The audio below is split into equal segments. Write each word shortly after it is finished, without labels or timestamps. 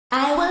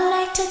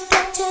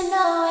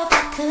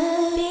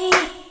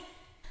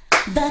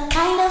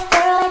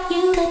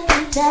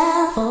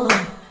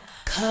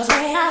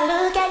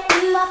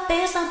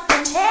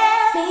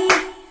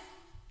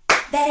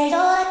That ain't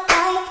all the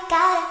time,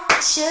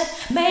 gotta, should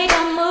make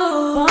a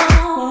move.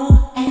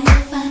 And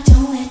if I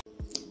do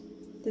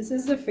it. This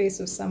is the face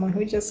of someone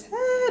who just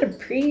had a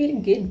pretty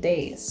good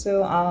day.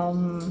 So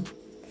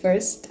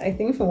first, I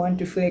think if you want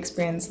to fully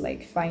experience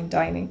like fine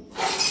dining,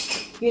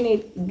 you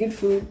need good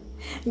food,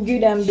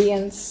 good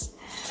ambience,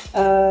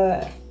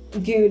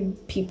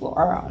 good people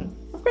around,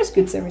 of course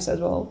good service as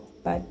well.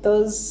 But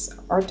those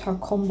Arta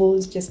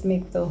combos just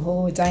make the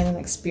whole dining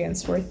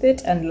experience worth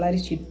it, and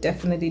Latitude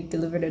definitely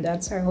delivered a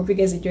dancer. I hope you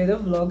guys enjoy the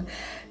vlog.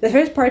 The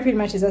first part pretty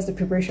much is just the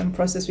preparation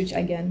process, which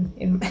again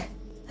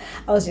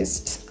I was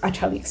just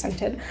actually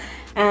excited,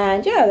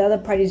 and yeah, the other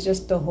part is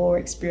just the whole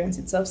experience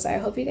itself. So I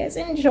hope you guys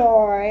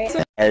enjoy.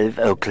 12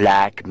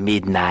 o'clock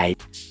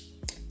midnight.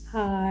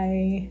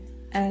 Hi,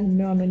 and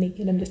no, I'm not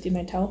naked, I'm just in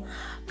my towel.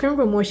 I'm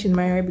currently washing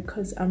my hair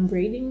because I'm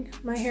braiding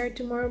my hair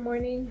tomorrow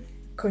morning.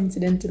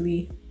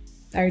 Coincidentally,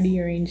 I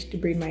already arranged to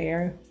braid my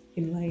hair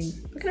in line.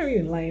 Not really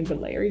in line, but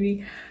like I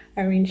already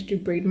arranged to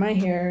braid my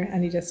hair,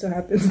 and it just so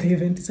happens the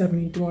event is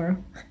happening tomorrow.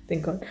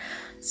 Thank God.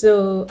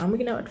 So I'm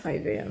waking up at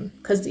 5 a.m.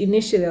 because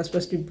initially I was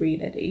supposed to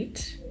braid at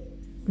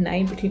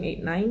 9, between 8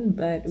 and 9,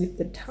 but with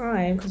the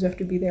time, because we have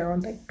to be there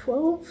around like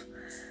 12.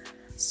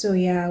 So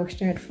yeah, we're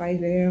starting at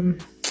 5 a.m.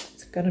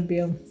 It's gonna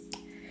be one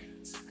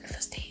of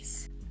those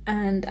days.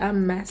 And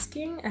I'm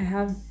masking. I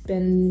have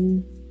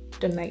been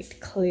the night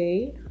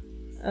clay.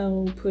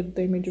 I'll put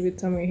the image of it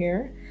somewhere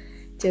here,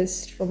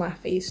 just for my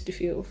face to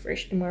feel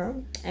fresh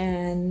tomorrow.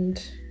 And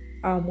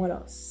what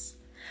else?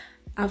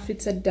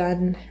 Outfits are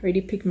done, ready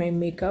to pick my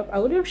makeup. I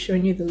would have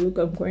shown you the look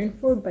I'm going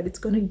for, but it's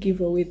gonna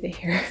give away the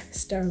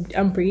hairstyle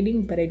I'm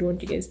braiding, but I don't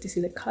want you guys to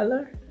see the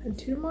color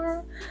until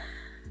tomorrow.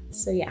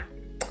 So yeah,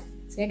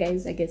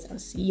 guys, I guess I'll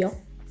see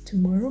y'all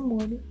tomorrow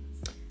morning,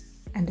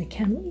 and I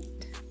can't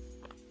wait.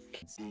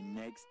 See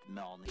next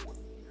morning.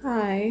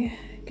 Hi,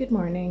 good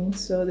morning.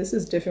 So this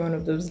is definitely one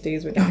of those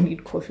days when I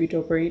need coffee to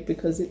operate,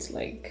 because it's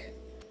like,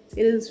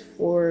 it is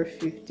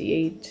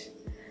 4:58,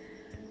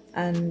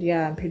 and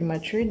yeah, I'm pretty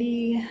much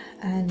ready,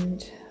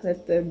 and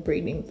let the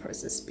braiding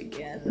process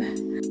begin.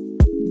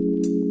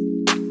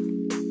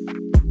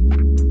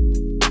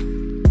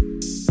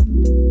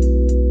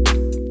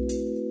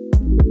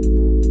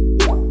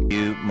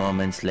 Few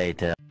moments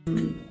later.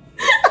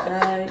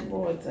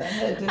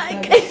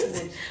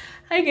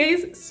 Hi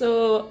guys,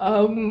 so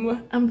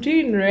I'm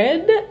doing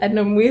red, and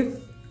I'm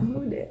with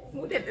Mude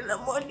in the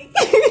morning.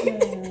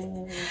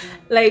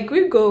 Like,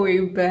 we go way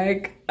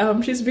back.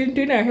 She's been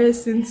doing her hair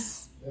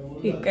since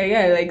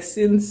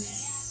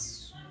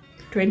since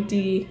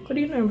 20, what do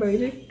you remember,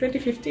 is it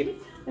 2015?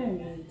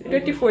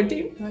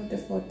 2014?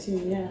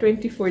 2014, yeah.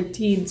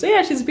 2014. So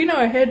yeah, she's been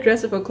our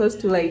hairdresser for close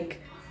to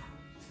like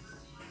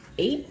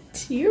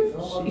 8 years,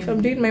 if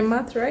I'm doing my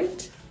math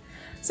right.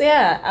 So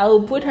yeah,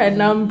 I'll put her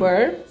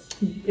number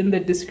in the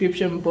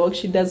description box.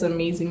 She does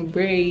amazing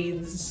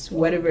braids,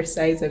 whatever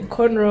size, and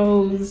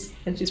cornrows,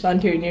 and she's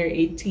found here near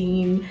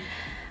 18.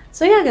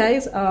 So yeah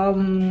guys,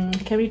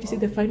 can't wait to see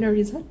the final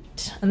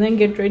result and then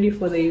get ready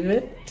for the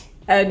event.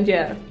 And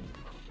yeah,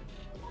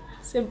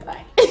 say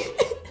bye.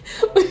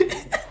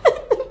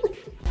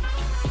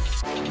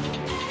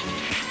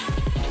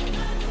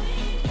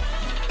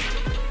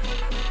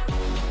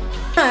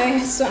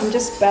 Hi, so I'm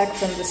just back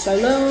from the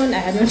salon. I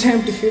had no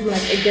time to film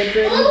like a get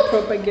ready,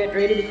 proper get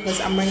ready, because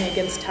I'm running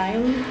against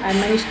time. I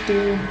managed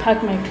to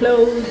pack my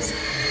clothes.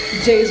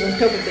 Jay is on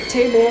top of the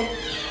table,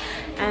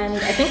 and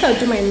I think I'll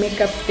do my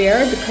makeup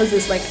there because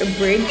there's like a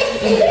break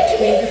in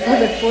between before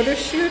the photo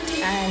shoot.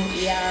 And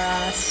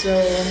yeah, so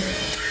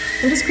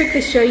I'll just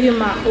quickly show you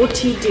my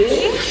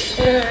OTD.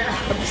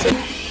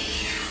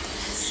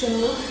 So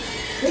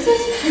this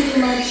is pretty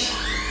much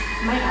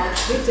my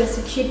outfit, just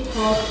a cute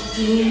top,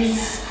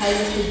 jeans,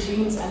 high-waisted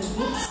jeans, and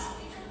boots,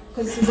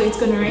 because it seems like it's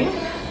gonna rain.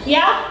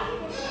 Yeah?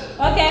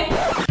 Okay.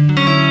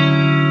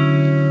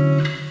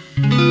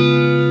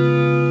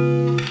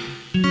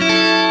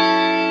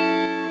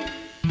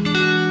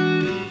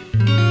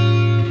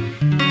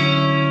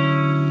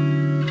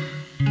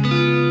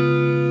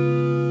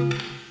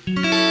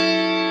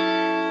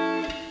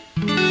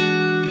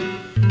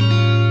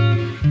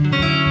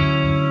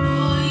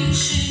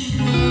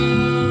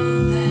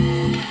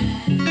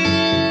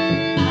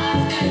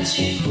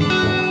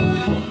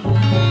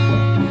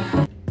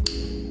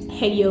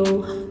 Hey yo,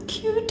 how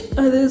cute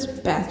are those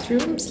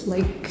bathrooms?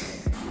 Like,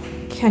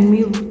 can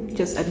we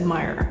just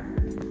admire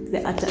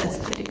the utter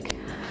aesthetic?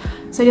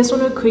 So I just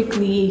want to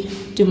quickly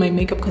do my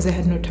makeup because I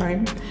had no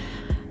time.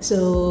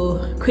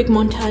 So quick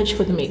montage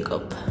for the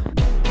makeup.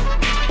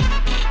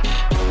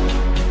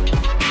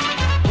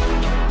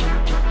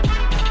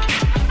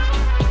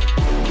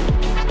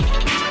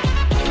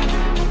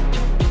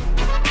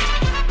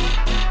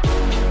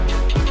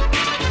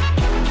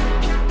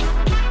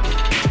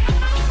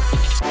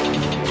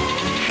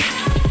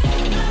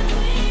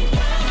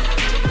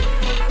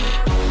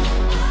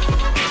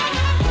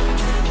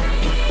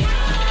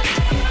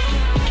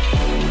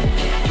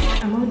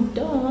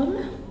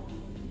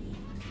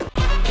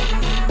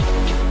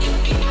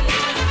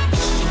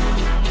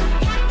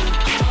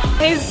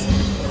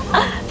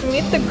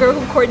 the girl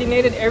who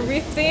coordinated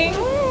everything.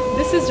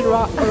 This is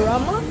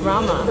Rama.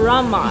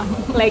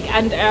 Like,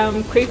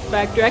 and quick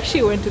fact, we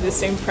actually went to the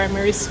same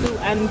primary school,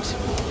 and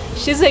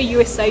she's a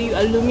USIU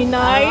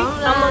alumni.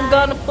 I'm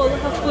gonna follow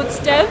her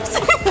footsteps.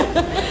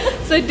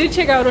 So do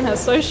check out on her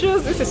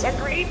socials. This is so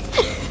great.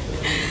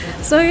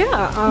 So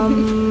yeah,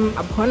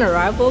 upon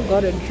arrival,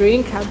 got a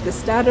drink, had the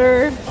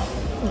starter.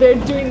 They're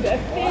doing their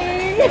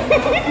thing.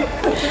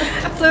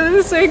 So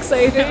this is so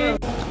exciting.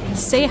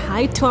 Say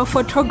hi to our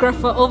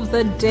photographer of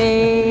the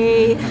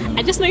day.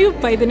 I just know you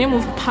by the name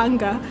of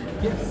Panga.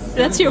 Yes.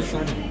 That's your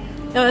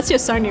that's your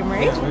surname,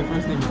 right? Yes, my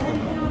first name is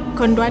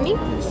Kondwani?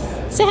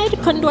 Yes. Say hi to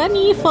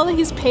Kondwani, follow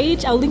his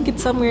page. I'll link it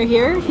somewhere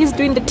here. He's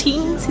doing the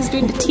things.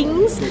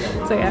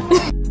 So yeah.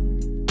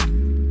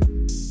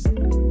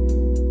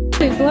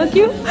 I vlog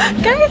you.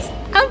 Guys,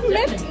 I've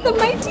met the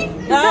mighty.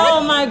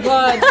 Oh my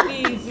god,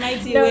 please,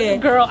 mighty way.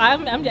 Girl, I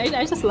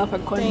just love her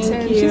content.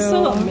 Thank you. She's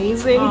so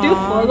amazing. Do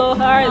follow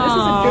her. This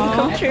is a dream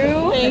come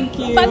true. Thank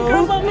you. Fun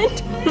girl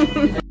moment.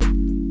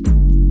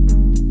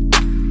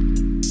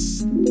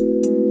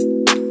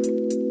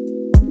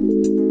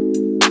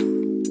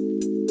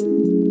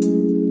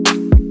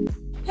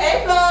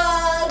 Hey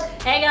vlog!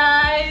 Hey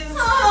guys.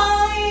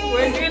 Hi!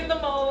 We're doing the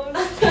most.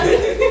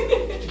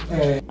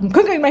 I'm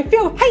conquering my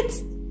fear of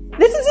heights.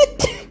 This is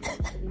it.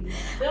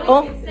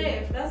 Oh. It's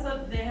safe. That's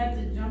what they had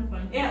to jump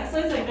on. Yeah, so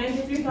it's like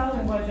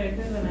 93,000 water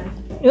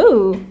equivalent.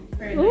 Ooh.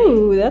 Very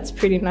Ooh, that's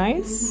pretty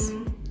nice.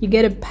 You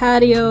get a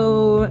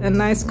patio, a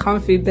nice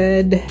comfy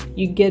bed.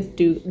 You get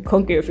to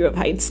conquer your fear of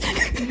heights.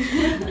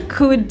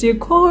 Cool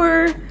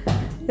decor.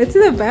 Let's see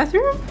the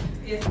bathroom.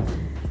 Yes.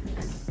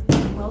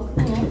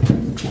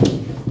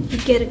 You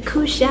get a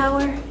cool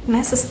shower,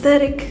 nice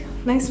aesthetic,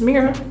 nice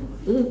mirror.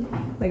 Ooh,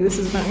 like this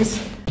is nice.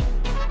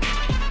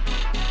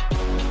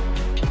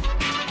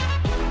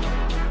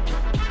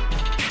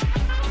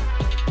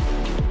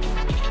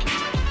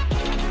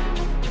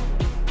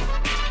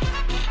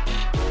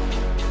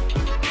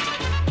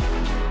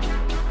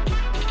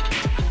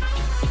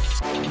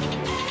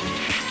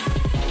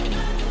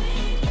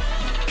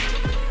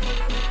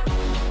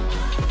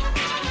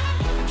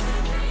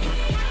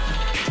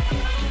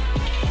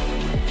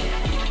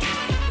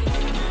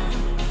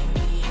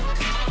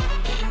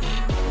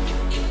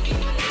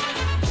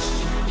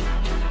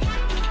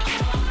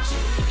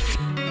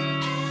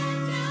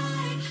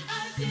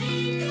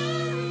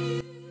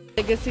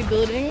 Legacy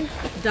building.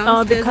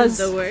 Downstairs because-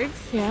 is the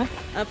works. Yeah.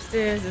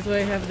 Upstairs is where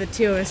you have the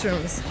TOS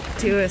rooms.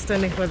 TOS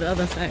standing for the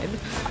other side.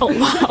 Oh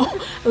wow,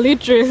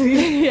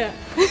 literally. Yeah.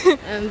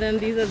 And then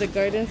these are the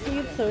garden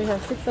suites. So we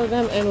have 6 of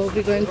them, and we'll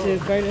be going to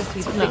garden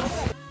suite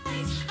 6.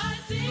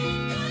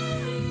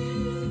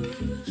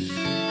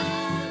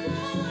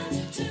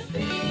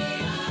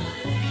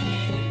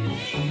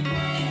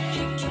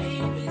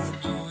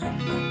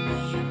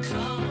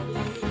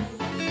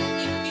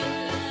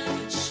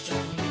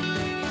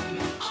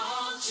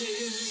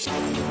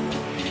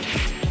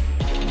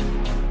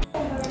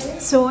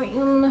 So we're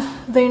in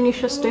the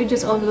initial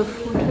stages of the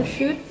photo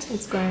shoot.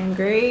 It's going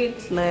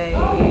great. Like,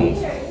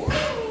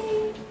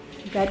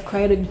 got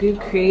quite a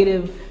good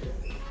creative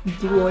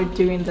duo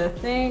doing the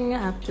thing.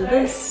 After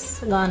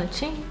this, gonna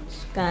change,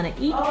 gonna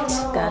eat,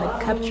 gonna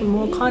capture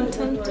more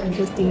content, and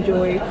just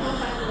enjoy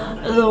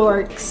the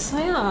works. So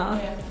yeah,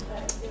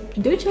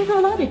 do check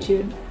out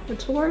Latitude.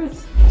 It's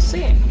worth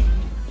seeing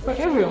for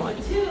everyone.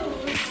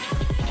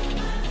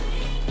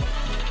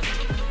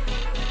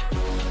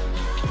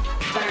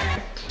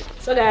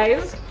 So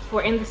guys,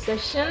 we're in the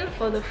session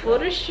for the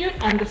photo shoot,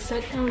 and the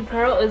second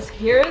girl is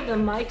here, the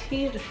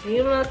mighty, the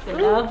famous, the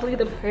lovely,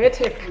 the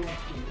poetic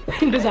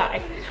Nduzai.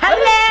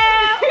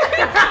 Hello!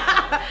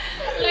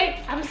 Like,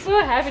 I'm so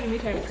happy to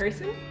meet her in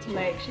person.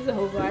 Like, she's a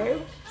whole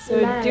vibe.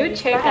 So do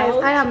check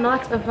out. I am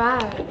not a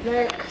vibe.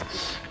 Like,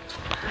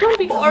 Don't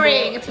be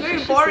boring. It's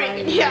very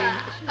boring.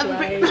 Yeah.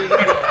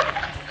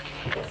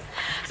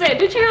 So yeah,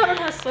 do check out on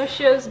her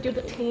socials, do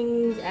the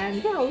things,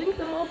 and yeah, I'll link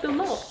them all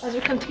below as we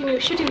continue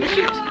shooting the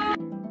shoot.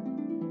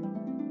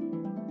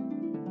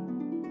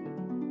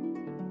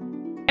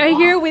 We're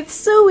here with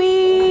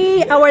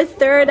Sui, our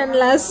third and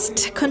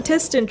last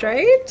contestant,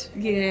 right?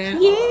 Yeah.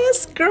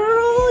 Yes,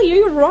 girl,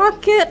 you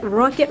rock it.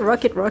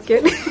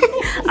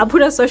 I'll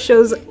put our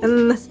socials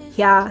in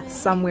here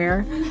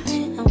somewhere.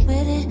 I'm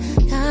with it,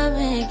 come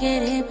and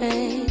get it,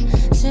 babe.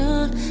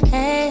 Soon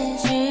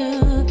as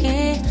you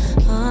get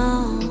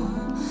home.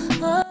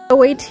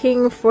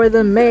 Waiting for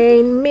the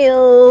main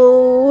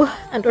meal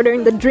and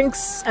ordering the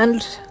drinks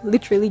and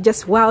literally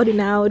just wilding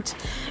out.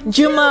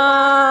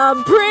 Juma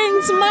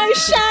brings my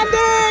shade.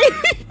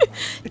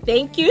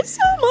 Thank you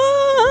so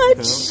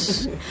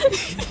much.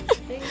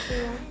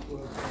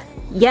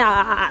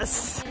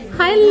 Yes.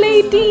 Hi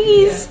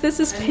ladies, this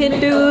is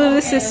Pindu,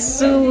 this is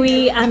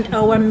Sui, and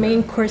our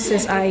main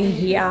courses are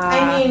here.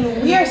 I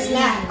mean, we are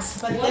snacks,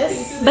 but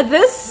this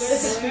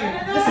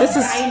This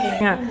is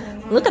yeah.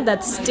 Look at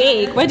that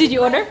steak. What did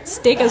you order?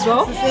 Steak as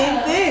well? same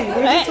thing.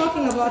 We're just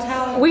talking about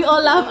how We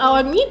all love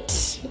our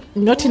meat.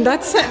 Not in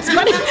that sense,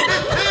 but give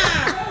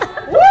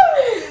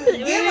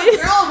a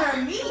girl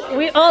her meat.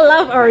 We all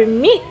love our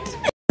meat.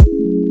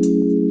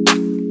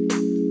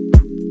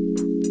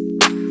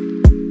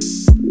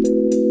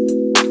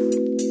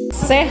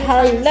 Say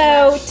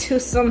hello to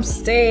some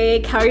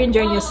steak. How are you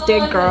enjoying your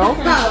steak, girl?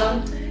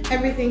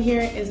 Everything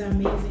here is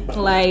amazing.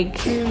 Like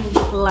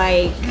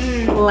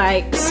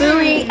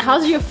Suri,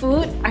 how's your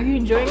food? Are you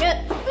enjoying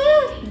it?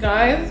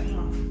 Guys,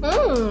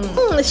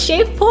 The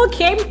Chef Paul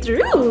came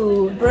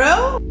through.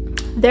 Bro?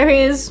 There he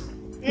is,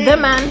 the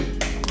man,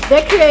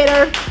 the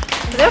creator,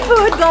 the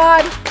food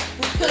god,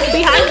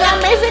 behind the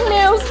amazing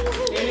meals.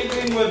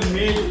 Anything with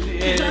meat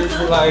is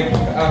like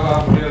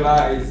I've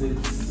realized it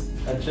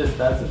just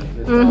doesn't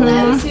fit.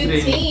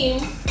 Latitude team.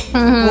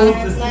 Pulls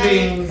the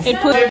strings. It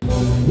put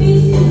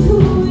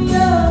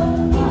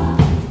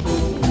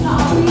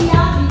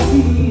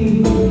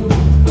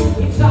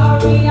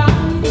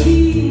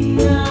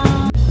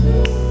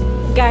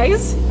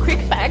guys, quick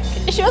fact,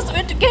 she also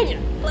went to Kenya.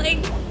 Like,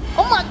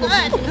 oh my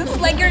god, this is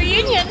like a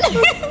reunion.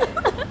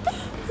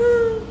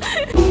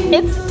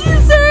 It's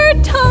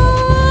dessert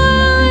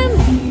time!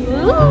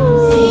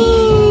 Ooh.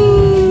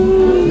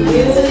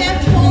 Chef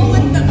Paul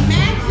with the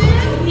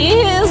magic.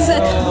 Yes. So,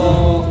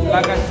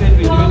 like I said,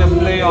 we're doing a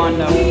play on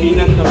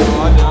peanut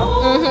colada.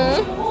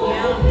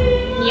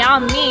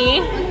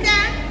 Yummy.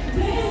 Okay.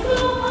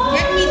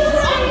 Get me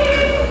drunk.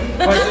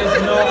 But there's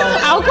no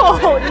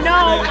Alcohol, no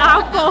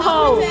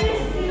alcohol.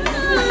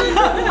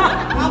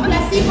 I'll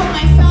placebo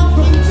myself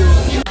into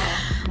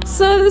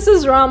So this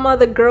is Rama,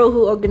 the girl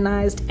who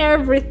organized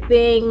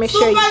everything. Make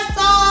sure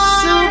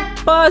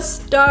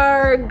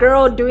superstar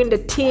girl doing the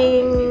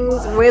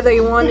things. Whether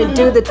you want to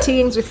do the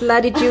things with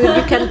Latitude,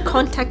 you can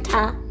contact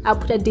her. I'll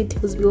put her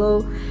details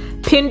below.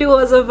 Pindu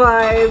was a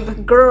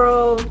vibe.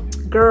 Girl,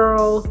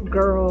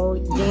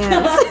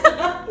 yes.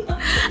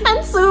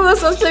 And Sue was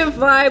such a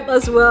vibe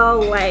as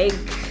well. Like,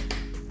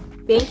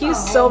 thank you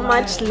so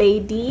much,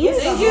 ladies.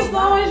 thank you so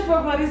much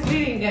for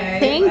participating, guys.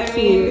 Thank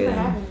you.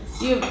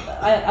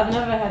 I've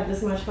never had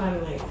this much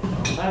fun. Like,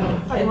 I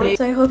don't know.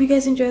 So I hope you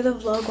guys enjoy the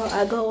vlog while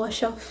I go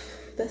wash off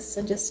this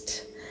and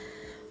just,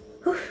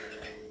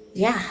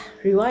 yeah,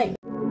 rewind.